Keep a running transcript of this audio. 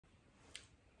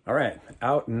All right,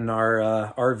 out in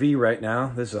our RV right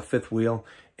now. This is a fifth wheel,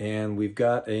 and we've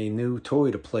got a new toy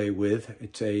to play with.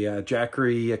 It's a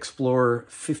Jackery Explorer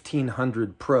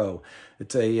 1500 Pro.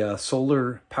 It's a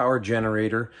solar power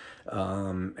generator,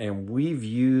 and we've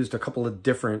used a couple of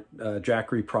different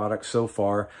Jackery products so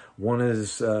far. One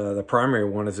is, the primary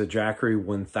one is a Jackery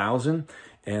 1000,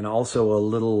 and also a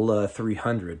little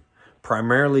 300.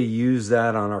 Primarily use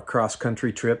that on our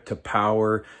cross-country trip to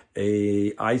power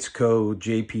a IceCo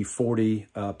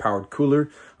JP40 powered cooler,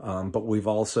 but we've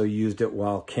also used it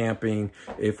while camping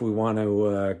if we want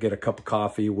to get a cup of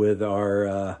coffee with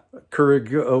our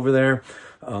Keurig over there.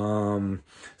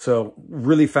 So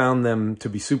really found them to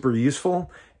be super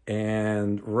useful.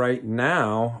 And right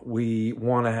now we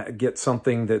want to get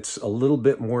something that's a little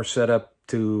bit more set up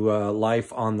to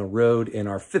life on the road in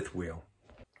our fifth wheel.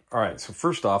 All right, so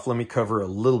first off, let me cover a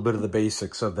little bit of the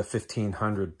basics of the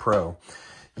 1500 Pro.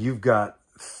 You've got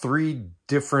three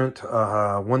different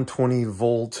 120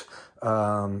 volt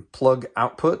plug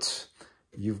outputs.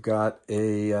 You've got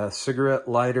a cigarette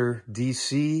lighter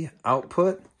DC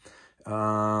output,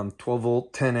 12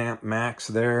 volt, 10 amp max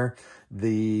there.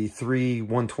 The three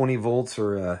 120 volts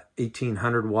are a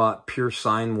 1800 watt pure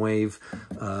sine wave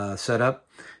setup.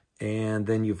 And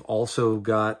then you've also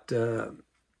got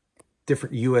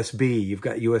different USB. You've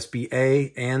got USB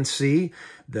A and C.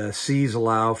 The C's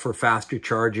allow for faster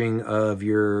charging of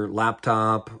your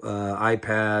laptop,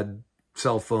 iPad,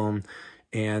 cell phone,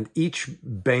 and each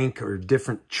bank or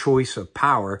different choice of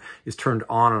power is turned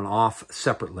on and off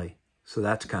separately. So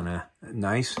that's kind of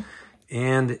nice.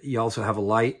 And you also have a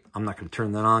light. I'm not going to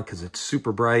turn that on because it's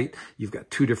super bright. You've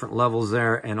got two different levels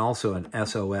there and also an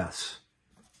SOS.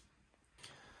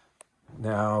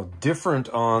 Now, different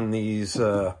on these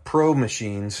Pro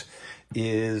machines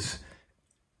is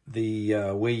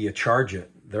the way you charge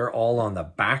it. They're all on the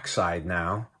back side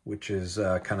now, which is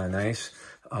kind of nice.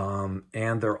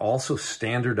 And they're also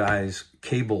standardized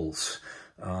cables.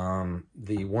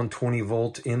 The 120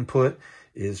 volt input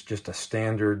is just a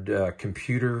standard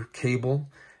computer cable.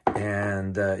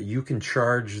 And you can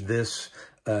charge this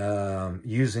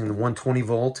using the 120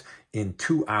 volt in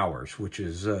 2 hours, which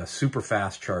is super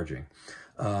fast charging.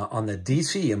 On the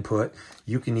DC input,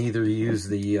 you can either use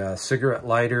the cigarette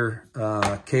lighter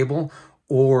cable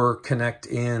or connect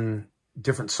in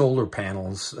different solar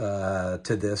panels to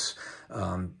this.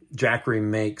 Jackery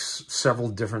makes several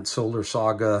different Solar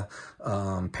Saga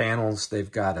panels.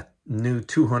 They've got a new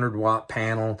 200 watt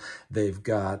panel. They've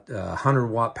got a 100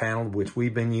 watt panel, which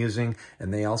we've been using.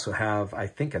 And they also have, I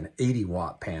think, an 80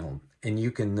 watt panel. And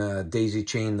you can daisy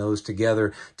chain those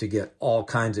together to get all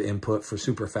kinds of input for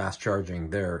super fast charging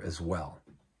there as well.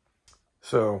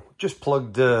 So just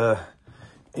plugged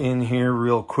in here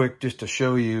real quick just to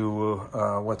show you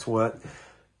what's what.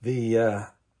 The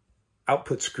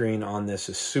output screen on this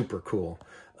is super cool.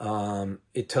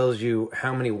 It tells you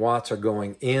how many watts are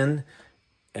going in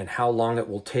and how long it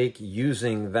will take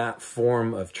using that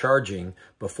form of charging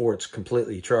before it's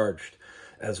completely charged,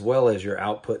 as well as your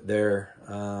output there,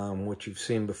 which you've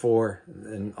seen before.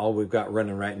 And all we've got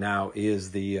running right now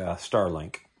is the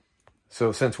Starlink.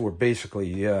 So since we're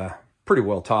basically pretty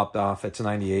well topped off, it's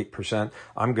 98%,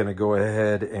 I'm gonna go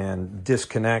ahead and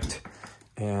disconnect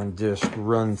and just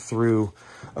run through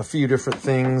a few different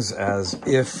things as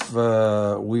if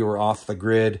we were off the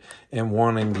grid and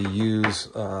wanting to use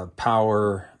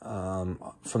power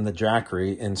from the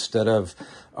Jackery instead of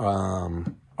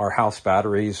our house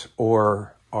batteries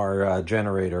or our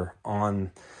generator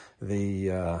on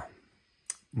the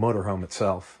motorhome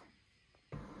itself.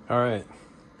 All right,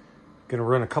 gonna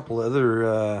run a couple other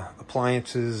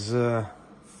appliances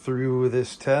through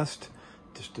this test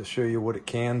just to show you what it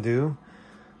can do.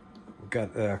 We've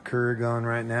got Keurig on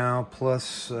right now,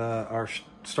 plus our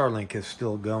Starlink is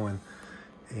still going,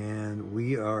 and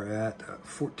we are at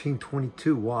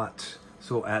 1422 watts.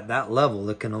 So at that level,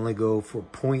 it can only go for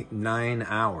 0.9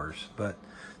 hours, but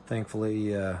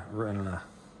thankfully running a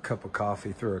cup of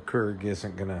coffee through a Keurig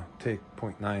isn't gonna take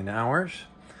 0.9 hours.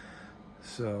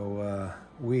 So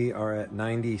we are at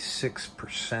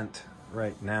 96%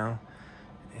 right now,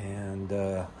 and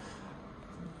the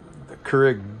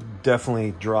Keurig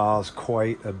definitely draws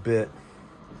quite a bit.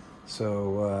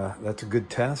 So that's a good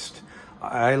test.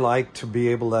 I like to be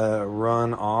able to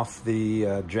run off the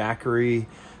Jackery,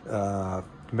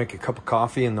 make a cup of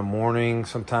coffee in the morning.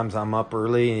 Sometimes I'm up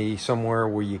early somewhere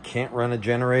where you can't run a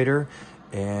generator,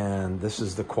 and this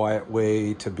is the quiet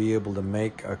way to be able to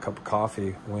make a cup of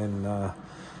coffee when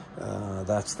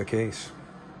that's the case.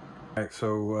 All right,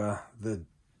 so the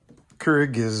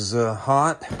Keurig is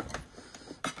hot.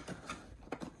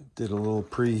 Did a little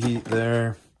preheat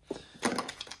there.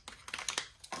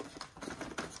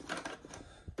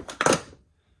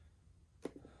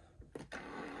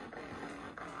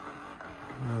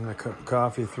 cup of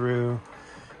coffee through.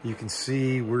 You can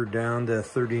see we're down to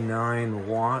 39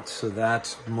 watts, so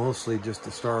that's mostly just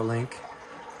the Starlink.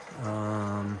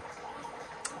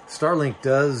 Starlink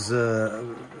does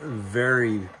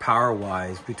vary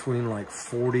power-wise between like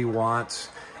 40 watts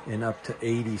and up to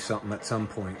 80 something at some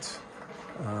points.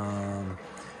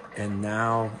 And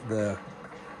now the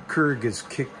Keurig is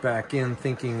kicked back in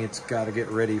thinking it's got to get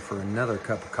ready for another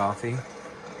cup of coffee.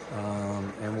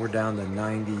 And we're down to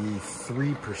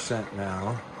 93%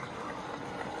 now.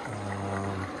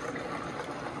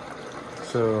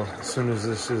 So as soon as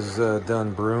this is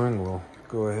done brewing, we'll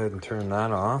go ahead and turn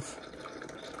that off.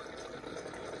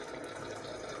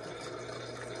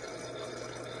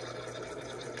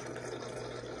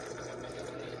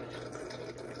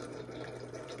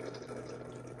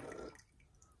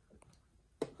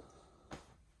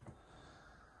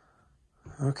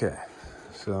 Okay,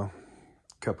 so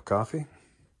cup of coffee.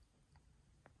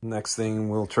 Next thing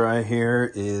we'll try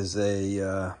here is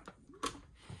a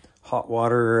hot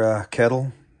water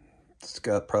kettle. It's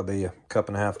got probably a cup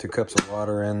and a half, 2 cups of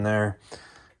water in there.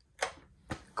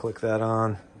 Click that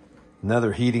on.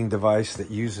 Another heating device that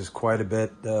uses quite a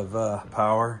bit of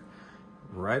power,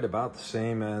 right about the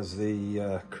same as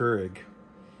the Keurig.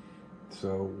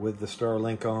 So with the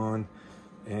Starlink on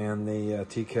and the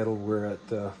tea kettle, we're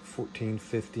at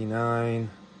 1459,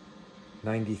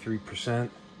 93%,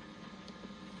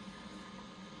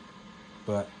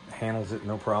 but handles it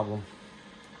no problem.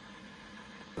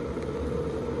 All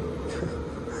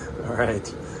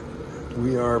right,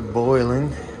 we are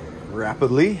boiling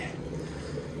rapidly,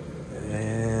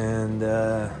 and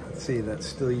let's see, that's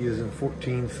still using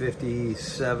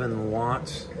 1457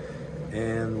 watts,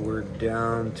 and we're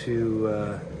down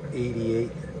to 88%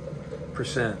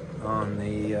 on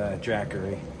the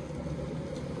Jackery.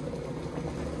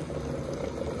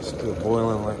 Still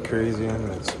boiling like crazy. I'm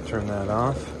going to turn that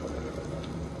off.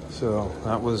 So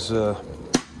that was a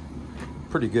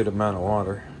pretty good amount of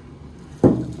water.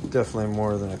 Definitely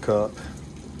more than a cup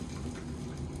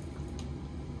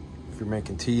if you're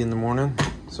making tea in the morning.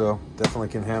 So definitely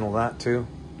can handle that too.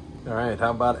 All right,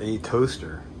 how about a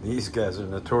toaster? These guys are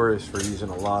notorious for using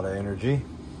a lot of energy.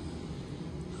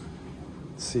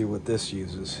 Let's see what this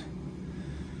uses.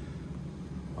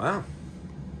 Wow,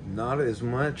 not as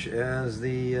much as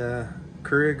the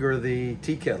Keurig or the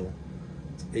tea kettle.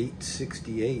 It's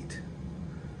 868.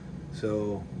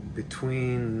 So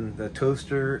between the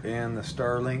toaster and the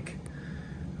Starlink,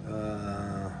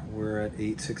 we're at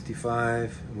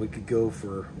 865. We could go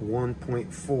for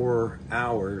 1.4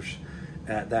 hours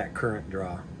at that current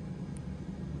draw.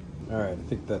 All right, I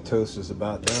think that toast is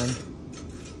about done.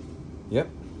 Yep.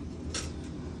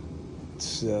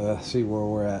 Let's see where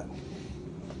we're at.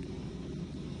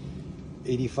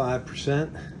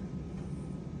 85%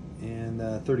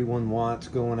 and 31 watts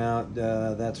going out.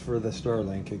 That's for the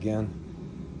Starlink again.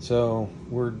 So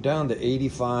we're down to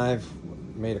 85.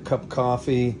 Made a cup of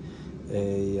coffee,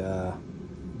 heated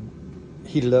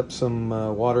up some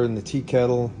water in the tea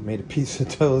kettle, made a piece of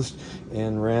toast,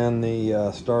 and ran the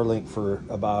Starlink for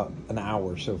about an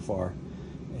hour so far.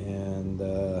 And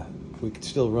we could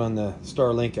still run the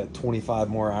Starlink at 25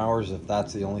 more hours if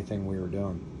that's the only thing we were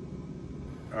doing.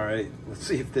 All right, let's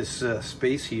see if this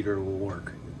space heater will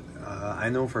work. I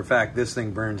know for a fact this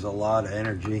thing burns a lot of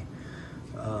energy.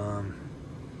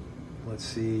 Let's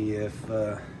see if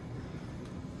the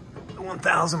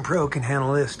 1000 Pro can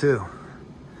handle this too.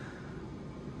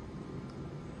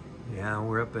 Yeah,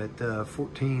 we're up at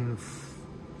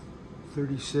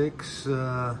 1436,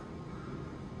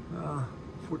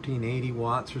 1480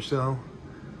 watts or so,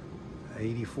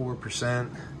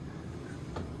 84%.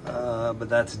 But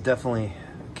that's definitely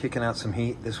kicking out some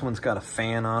heat. This one's got a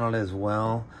fan on it as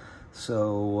well,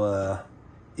 so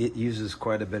it uses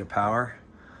quite a bit of power.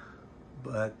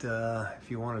 But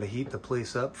if you wanted to heat the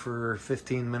place up for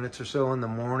 15 minutes or so in the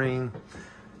morning,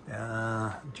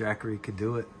 Jackery could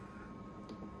do it.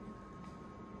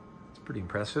 It's pretty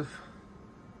impressive.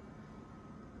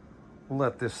 We'll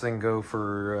let this thing go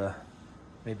for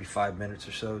maybe 5 minutes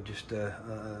or so, just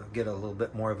to get a little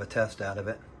bit more of a test out of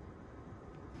it.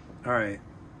 All right,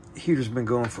 heater's been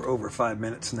going for over 5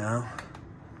 minutes now.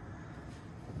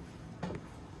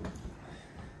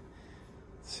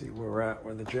 See where we're at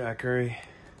with the Jackery.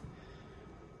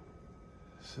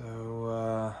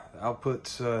 So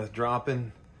output's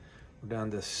dropping. We're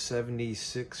down to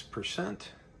 76%.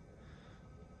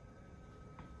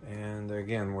 And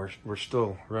again, we're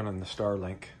still running the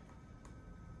Starlink.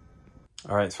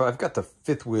 All right, so I've got the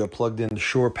fifth wheel plugged into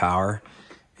shore power,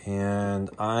 and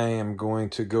I am going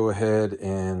to go ahead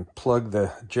and plug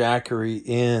the Jackery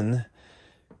in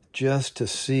just to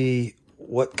see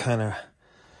what kind of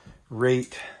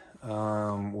rate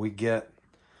we get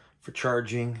for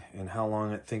charging and how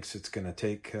long it thinks it's going to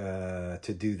take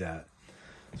to do that.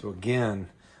 So again,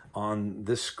 on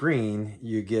this screen,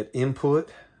 you get input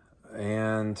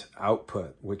and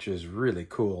output, which is really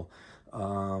cool.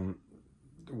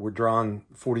 We're drawing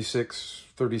 46,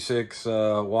 36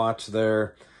 watts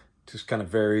there. Just kind of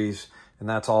varies. And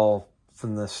that's all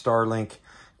from the Starlink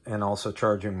and also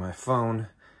charging my phone.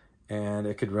 And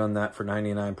it could run that for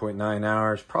 99.9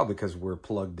 hours, probably because we're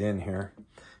plugged in here.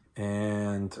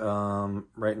 And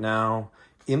right now,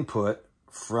 input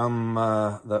from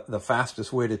the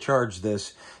fastest way to charge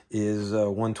this is a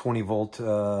 120 volt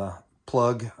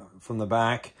plug from the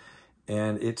back.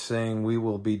 And it's saying we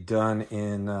will be done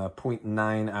in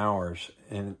 0.9 hours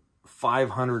and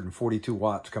 542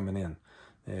 watts coming in,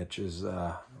 which is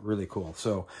really cool.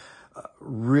 So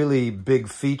really big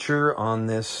feature on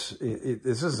this.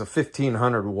 This is a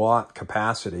 1500 watt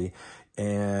capacity,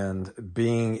 and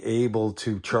being able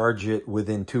to charge it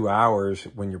within 2 hours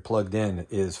when you're plugged in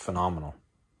is phenomenal.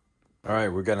 All right,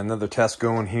 we've got another test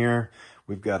going here.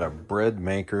 We've got a bread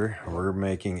maker. We're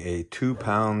making a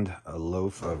 2-pound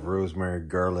loaf of rosemary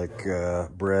garlic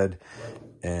bread,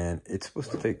 and it's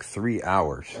supposed to take 3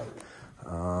 hours.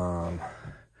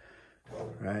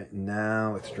 Right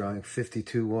now it's drawing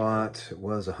 52 watts. It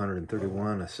was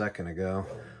 131 a second ago,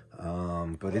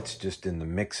 but it's just in the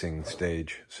mixing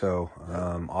stage. So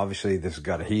obviously this has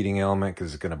got a heating element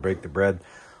because it's going to break the bread.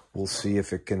 We'll see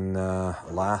if it can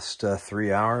last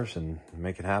 3 hours and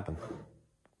make it happen.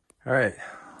 All right,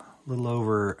 a little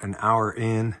over an hour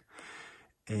in,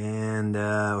 and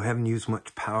we haven't used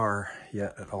much power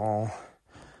yet at all.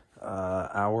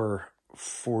 Hour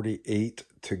 48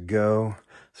 to go.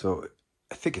 So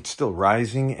I think it's still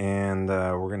rising, and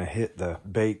we're going to hit the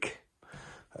bake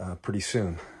pretty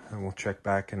soon. And we'll check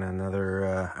back in another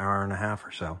hour and a half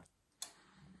or so.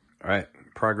 All right,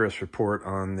 progress report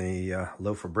on the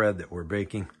loaf of bread that we're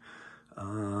baking.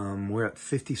 We're at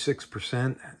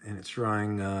 56%, and it's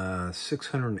drawing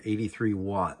 683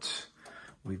 watts.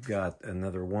 We've got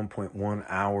another 1.1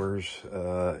 hours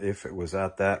if it was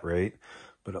at that rate,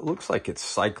 but it looks like it's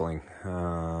cycling.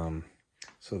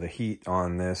 So the heat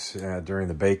on this during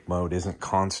the bake mode isn't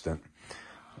constant.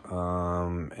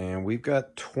 And we've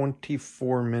got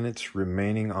 24 minutes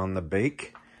remaining on the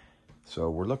bake, so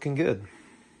we're looking good.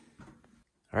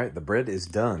 All right, the bread is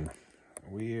done.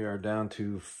 We are down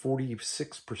to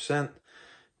 46%.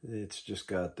 It's just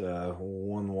got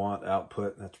 1 watt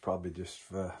output. That's probably just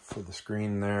for the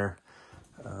screen there.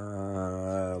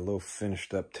 Loaf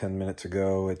finished up 10 minutes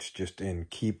ago. It's just in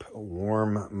keep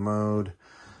warm mode,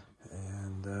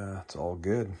 and it's all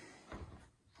good.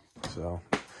 So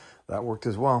that worked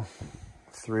as well.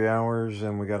 3 hours,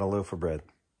 and we got a loaf of bread.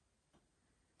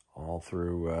 All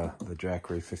through the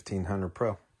Jackery 1500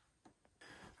 Pro.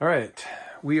 All right,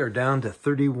 we are down to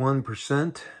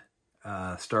 31%.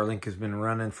 Starlink has been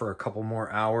running for a couple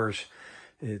more hours.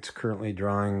 It's currently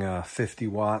drawing 50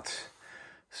 watts.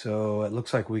 So it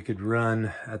looks like we could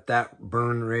run at that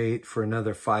burn rate for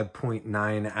another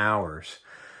 5.9 hours.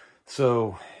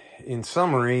 So in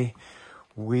summary,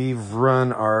 we've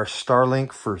run our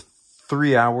Starlink for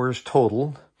 3 hours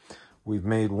total. We've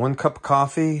made 1 cup of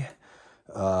coffee.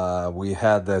 We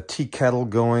had the tea kettle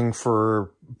going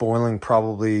for boiling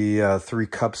probably 3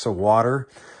 cups of water.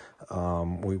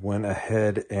 We went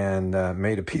ahead and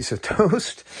made a piece of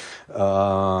toast.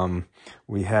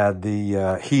 We had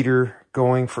the heater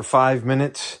going for 5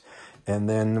 minutes. And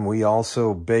then we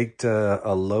also baked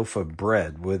a loaf of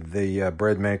bread with the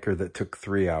bread maker that took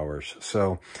 3 hours.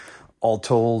 So all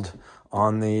told,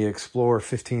 on the Explorer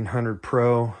 1500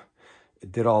 Pro,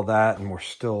 it did all that, and we're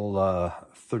still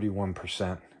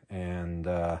 31%.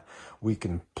 And we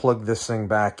can plug this thing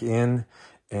back in,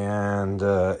 and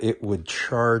it would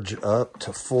charge up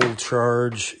to full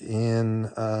charge in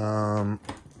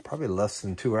probably less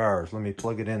than 2 hours. Let me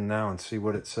plug it in now and see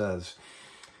what it says.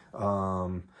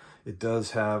 It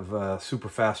does have super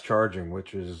fast charging,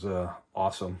 which is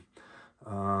awesome.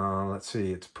 Let's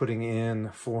see, it's putting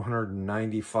in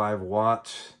 495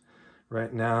 watts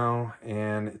right now,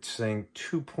 and it's saying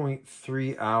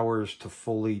 2.3 hours to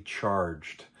fully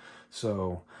charged.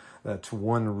 So that's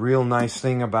one real nice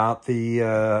thing about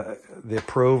the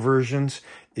Pro versions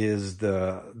is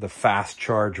the fast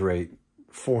charge rate.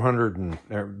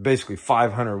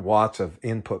 500 watts of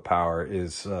input power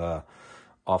is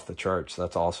off the charts.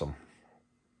 That's awesome.